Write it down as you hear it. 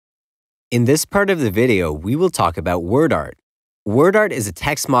In this part of the video, we will talk about WordArt. WordArt is a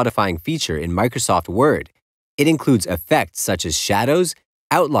text-modifying feature in Microsoft Word. It includes effects such as shadows,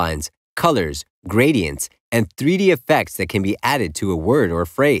 outlines, colors, gradients, and 3D effects that can be added to a word or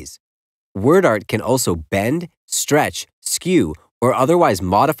phrase. WordArt can also bend, stretch, skew, or otherwise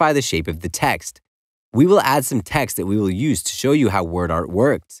modify the shape of the text. We will add some text that we will use to show you how WordArt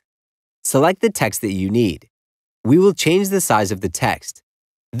works. Select the text that you need. We will change the size of the text.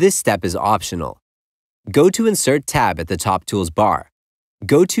 This step is optional. Go to Insert tab at the top tools bar.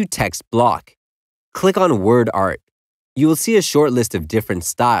 Go to Text block. Click on WordArt. You will see a short list of different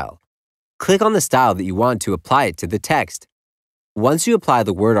styles. Click on the style that you want to apply it to the text. Once you apply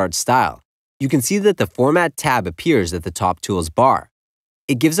the WordArt style, you can see that the Format tab appears at the top tools bar.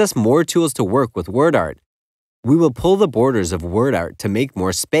 It gives us more tools to work with WordArt. We will pull the borders of WordArt to make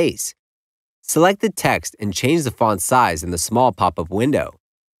more space. Select the text and change the font size in the small pop-up window.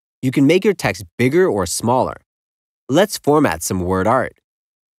 You can make your text bigger or smaller. Let's format some WordArt.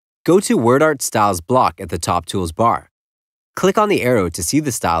 Go to WordArt Styles block at the top tools bar. Click on the arrow to see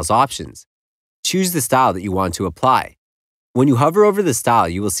the styles options. Choose the style that you want to apply. When you hover over the style,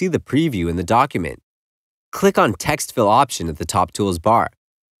 you will see the preview in the document. Click on Text Fill option at the top tools bar.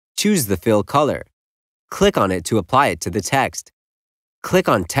 Choose the fill color. Click on it to apply it to the text. Click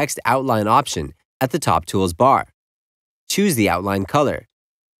on Text Outline option at the top tools bar. Choose the outline color.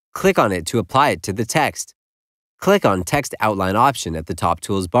 Click on it to apply it to the text. Click on Text Outline option at the top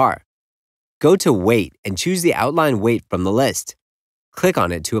tools bar. Go to Weight and choose the outline weight from the list. Click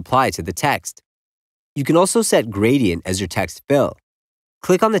on it to apply it to the text. You can also set gradient as your text fill.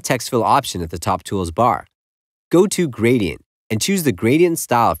 Click on the Text Fill option at the top tools bar. Go to Gradient and choose the gradient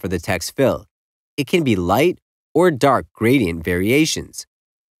style for the text fill. It can be light or dark gradient variations.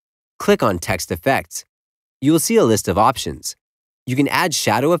 Click on Text Effects. You will see a list of options. You can add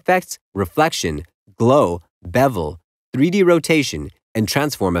shadow effects, reflection, glow, bevel, 3D rotation, and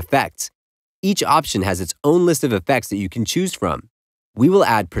transform effects. Each option has its own list of effects that you can choose from. We will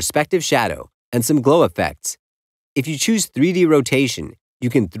add perspective shadow and some glow effects. If you choose 3D rotation, you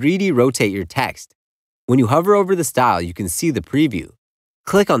can 3D rotate your text. When you hover over the style, you can see the preview.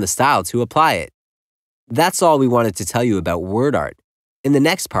 Click on the style to apply it. That's all we wanted to tell you about WordArt. In the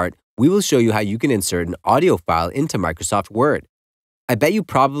next part, we will show you how you can insert an audio file into Microsoft Word. I bet you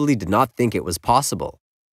probably did not think it was possible.